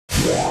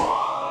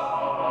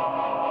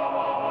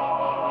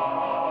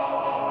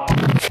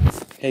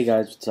Hey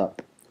guys, what's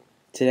up?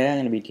 Today I'm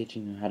going to be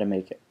teaching you how to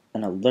make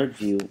an alert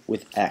view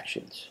with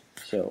actions.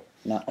 So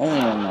not only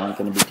am I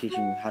going to be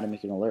teaching you how to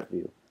make an alert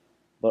view,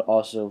 but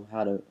also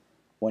how to,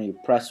 when you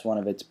press one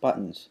of its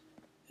buttons,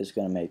 it's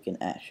going to make an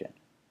action.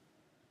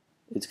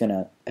 It's going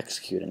to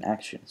execute an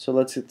action. So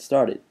let's get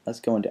started. Let's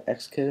go into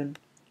Xcode,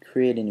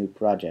 create a new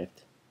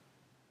project.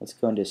 Let's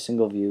go into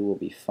single view, will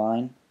be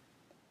fine.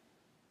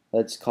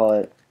 Let's call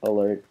it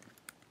alert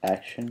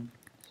actions.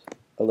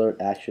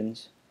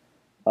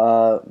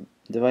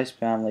 Device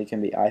family can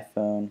be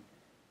iPhone.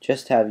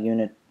 Just have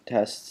unit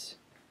tests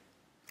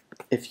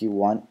if you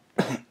want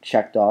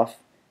checked off.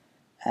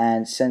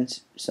 And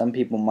since some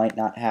people might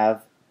not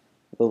have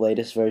the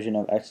latest version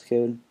of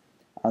Xcode,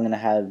 I'm going to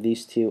have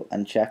these two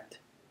unchecked.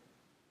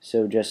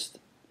 So just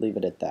leave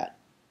it at that.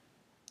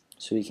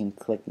 So we can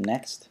click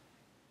next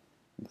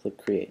and click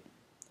create.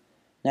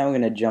 Now we're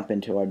going to jump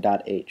into our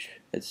 .h.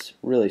 It's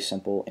really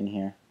simple in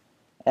here.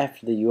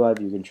 After the UI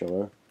view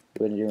controller,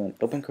 we're going to do an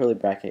open curly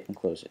bracket and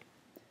close it.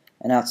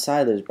 And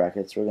outside those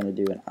brackets, we're going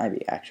to do an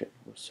IB action.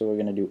 So we're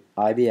going to do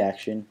IB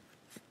action,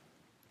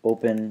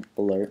 open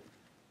alert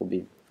will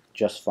be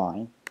just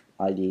fine,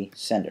 ID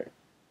sender.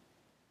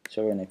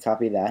 So we're going to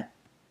copy that,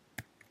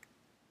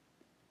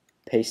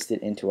 paste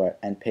it into our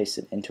 .m.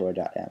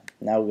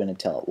 Now we're going to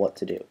tell it what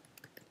to do.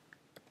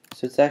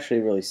 So it's actually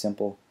really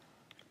simple.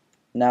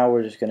 Now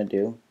we're just going to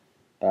do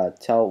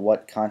tell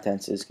what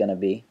contents is going to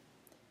be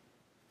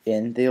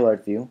in the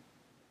alert view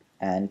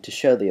and to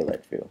show the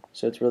alert view.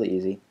 So it's really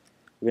easy.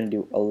 We're going to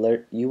do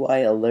alert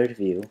UI alert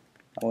view.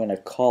 I'm going to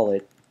call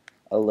it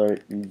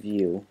alert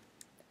view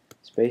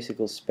space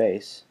equals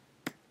space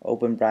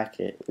open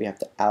bracket. We have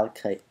to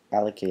allocate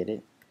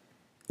it.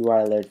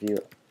 UI alert view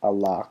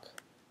alloc,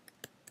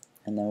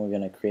 and then we're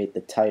going to create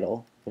the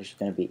title, which is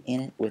going to be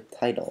in it with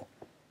title.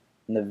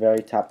 And the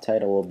very top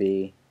title will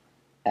be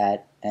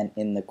at, and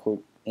in the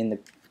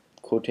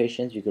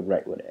quotations you could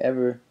write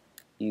whatever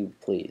you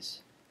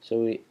please.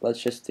 So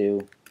let's just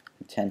do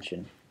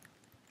attention.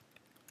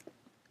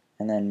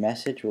 And then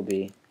message will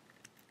be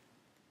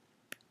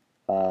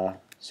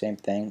same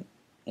thing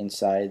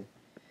inside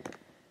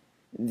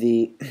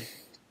the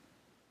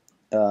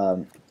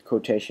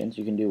quotations.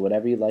 You can do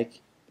whatever you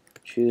like.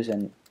 Choose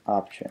an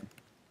option.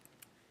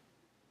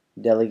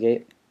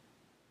 Delegate,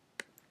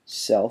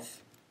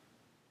 self,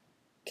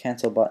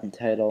 cancel button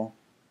title.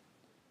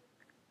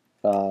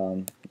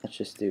 Let's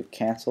just do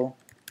cancel.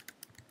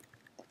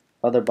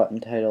 Other button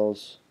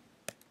titles.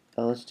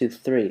 Let's do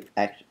 3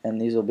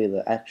 and these will be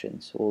the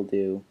actions. We'll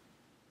do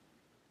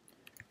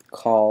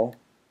call,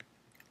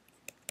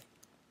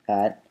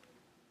 at,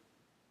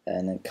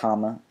 and then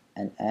comma,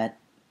 and at,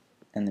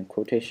 and then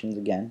quotations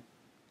again.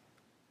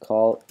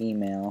 Call,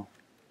 email,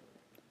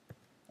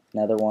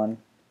 another one,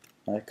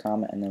 another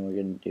comma, and then we're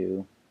going to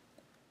do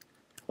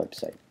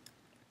website.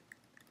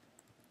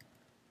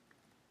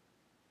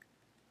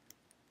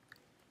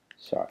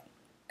 Sorry,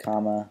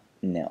 comma,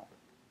 nil.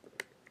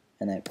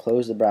 And then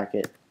close the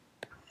bracket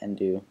and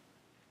do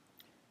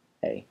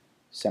a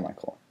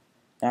semicolon.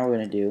 Now we're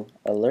going to do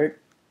alert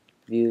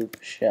view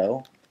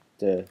show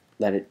to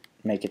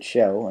make it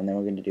show, and then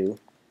we're going to do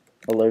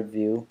alert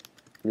view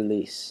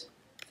release.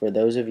 For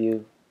those of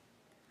you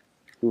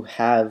who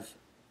have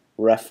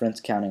reference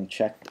counting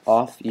checked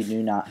off, you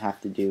do not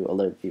have to do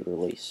alert view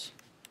release.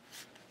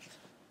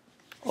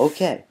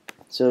 Okay,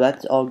 so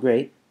that's all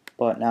great,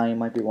 but now you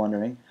might be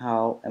wondering,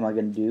 how am I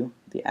going to do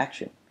the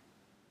action?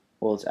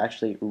 Well, it's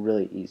actually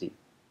really easy.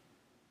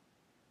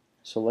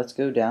 So let's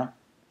go down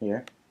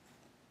here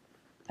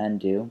and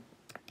do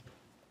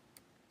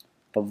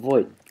a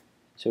void.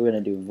 So we're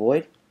going to do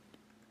void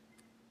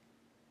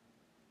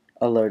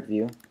alert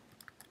view,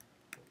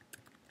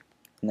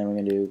 and then we're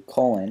going to do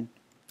colon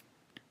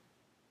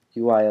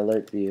UI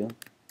alert view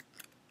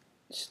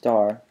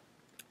star,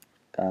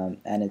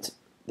 and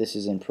this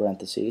is in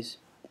parentheses,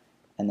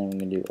 and then we're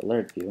going to do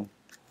alert view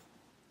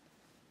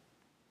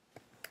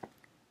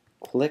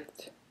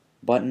clicked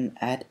button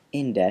at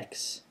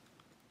index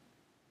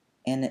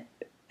and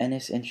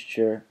NS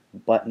integer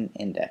button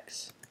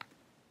index.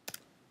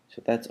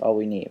 So that's all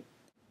we need.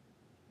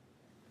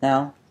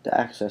 Now to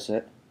access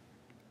it,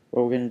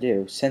 what we're going to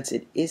do, since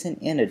it is an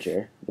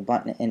integer, the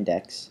button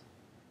index,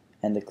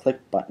 and the click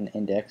button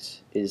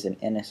index is an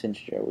NS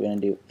integer, we're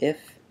going to do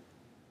if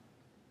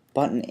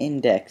button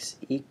index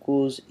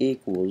equals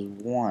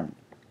 1.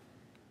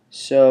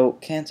 So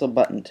cancel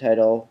button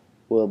title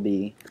will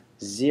be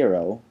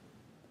 0.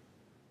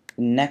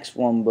 The next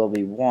one will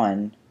be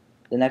 1.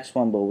 The next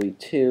one will be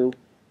 2,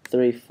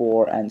 3,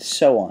 4, and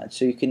so on.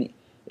 So you can,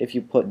 if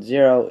you put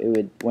 0, it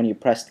would, when you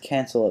pressed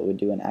cancel, it would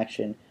do an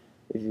action.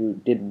 If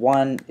you did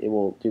 1, it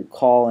will do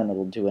call and it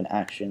will do an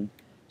action.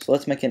 So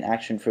let's make an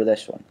action for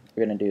this one.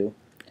 We're going to do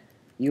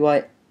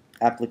UI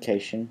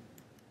application,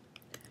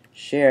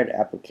 shared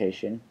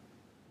application,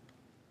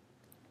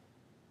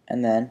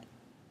 and then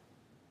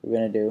we're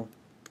going to do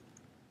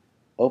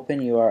open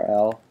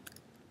URL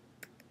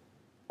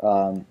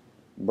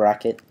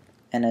bracket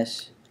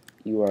NS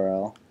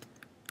URL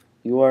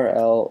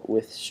URL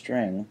with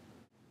string,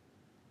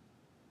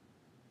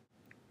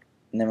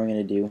 and then we're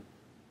going to do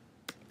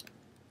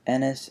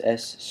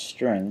NSS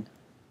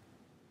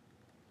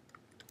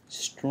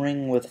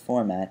string with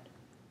format,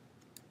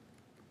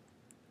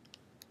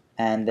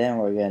 and then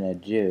we're going to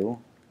do,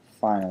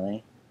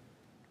 finally,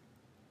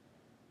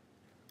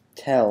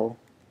 tell,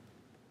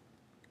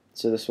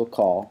 so this will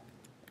call.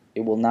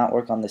 It will not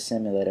work on the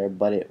simulator,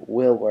 but it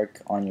will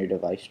work on your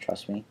device,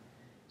 trust me.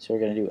 So we're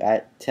going to do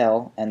at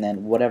tell and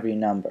then whatever your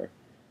number.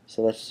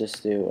 So let's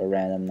just do a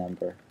random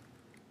number,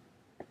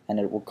 and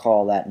it will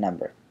call that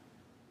number.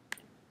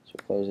 So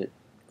close it,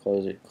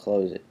 close it,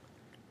 close it.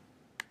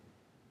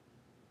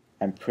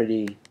 I'm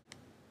pretty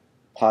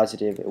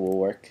positive it will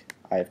work.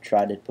 I have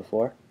tried it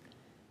before.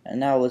 And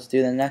now let's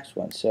do the next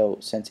one. So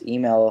since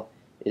email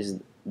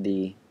is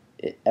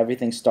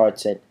everything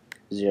starts at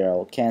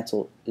 0,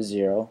 cancel is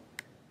 0,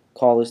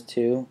 call is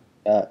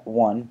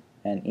 1,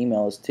 and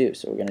email is 2.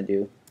 So we're going to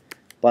do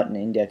button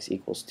index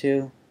equals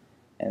 2,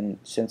 and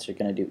since we're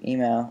going to do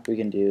email, we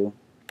can do,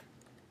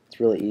 it's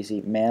really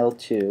easy, mail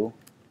to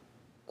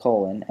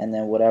colon and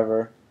then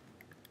whatever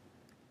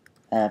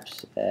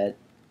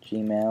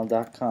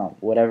apps@gmail.com,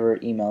 whatever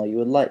email you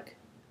would like.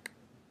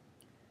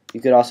 You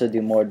could also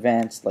do more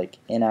advanced, like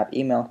in-app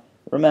email.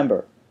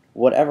 Remember,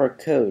 whatever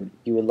code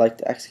you would like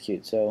to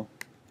execute, so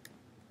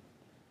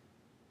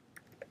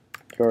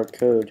your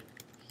code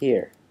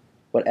here,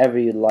 whatever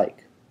you'd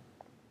like.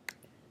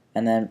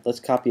 And then let's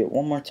copy it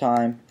one more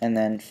time, and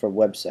then for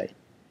website,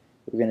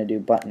 we're going to do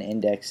button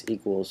index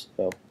equals,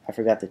 oh, I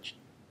forgot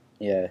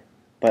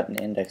button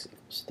index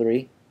equals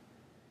 3.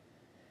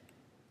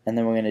 And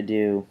then we're going to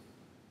do,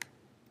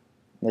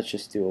 let's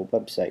just do a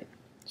website.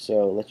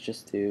 So let's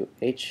just do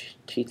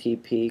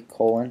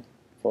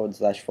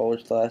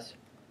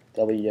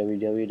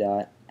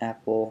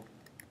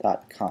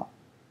http://www.apple.com.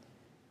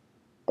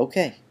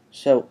 Okay,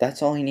 so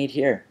that's all you need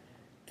here.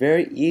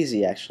 Very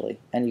easy actually,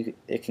 and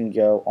it can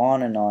go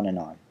on and on and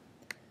on.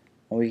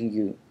 And we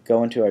can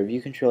go into our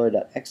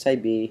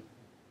viewcontroller.xib,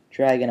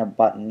 drag in a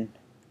button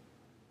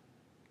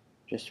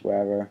just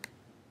wherever.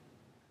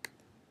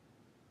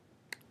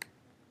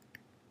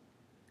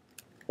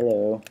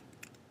 Hello.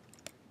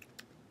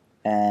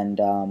 And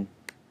go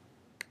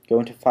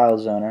into File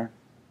Zoner,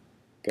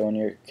 go in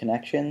your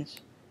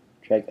connections,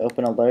 drag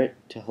Open Alert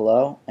to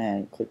Hello,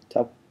 and click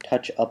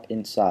Touch Up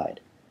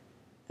Inside.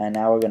 And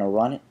now we're going to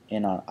run it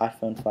in our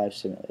iPhone 5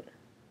 simulator.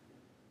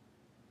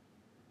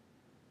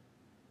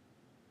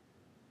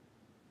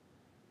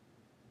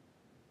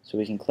 So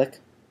we can click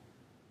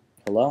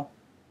Hello,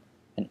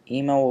 an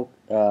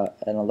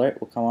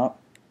alert will come up,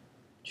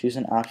 choose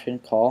an option,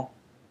 call.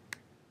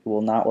 It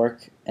will not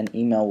work, an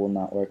email will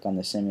not work on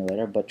the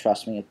simulator, but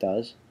trust me, it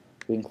does.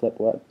 We can click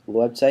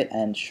website,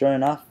 and sure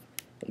enough,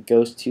 it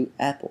goes to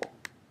Apple.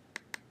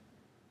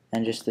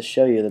 And just to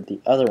show you that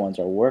the other ones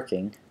are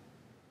working,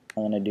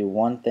 I'm going to do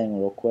one thing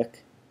real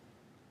quick.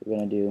 We're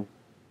going to do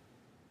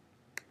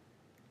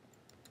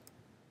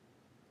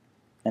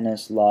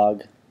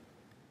nslog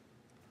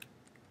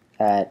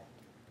at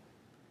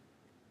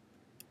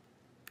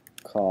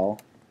call.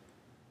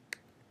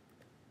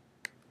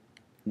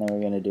 And then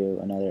we're going to do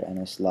another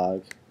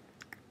nslog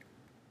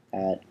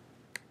at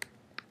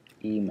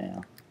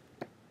email.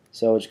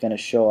 So it's going to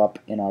show up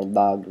in our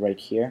log right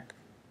here,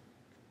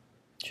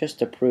 just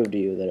to prove to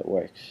you that it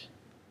works.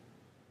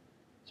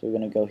 So we're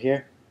going to go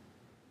here,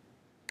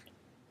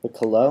 click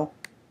hello,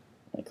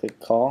 and click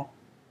call,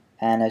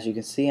 and as you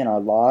can see in our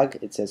log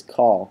it says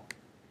call.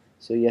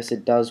 So yes,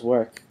 it does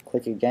work.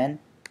 Click again,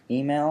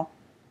 email,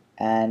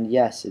 and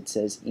yes, it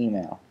says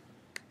email.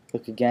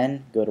 Click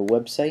again, go to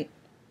website,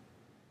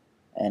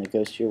 and it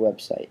goes to your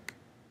website.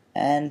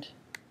 And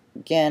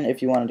again,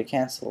 if you wanted to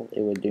cancel,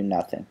 it would do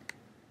nothing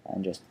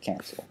and just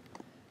cancel.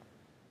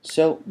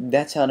 So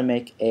that's how to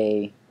make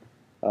a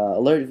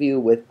alert view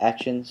with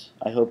actions.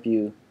 I hope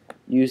you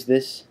use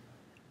this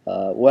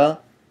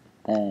well,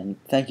 and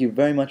thank you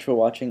very much for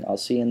watching. I'll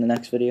see you in the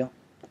next video.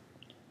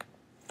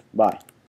 Bye.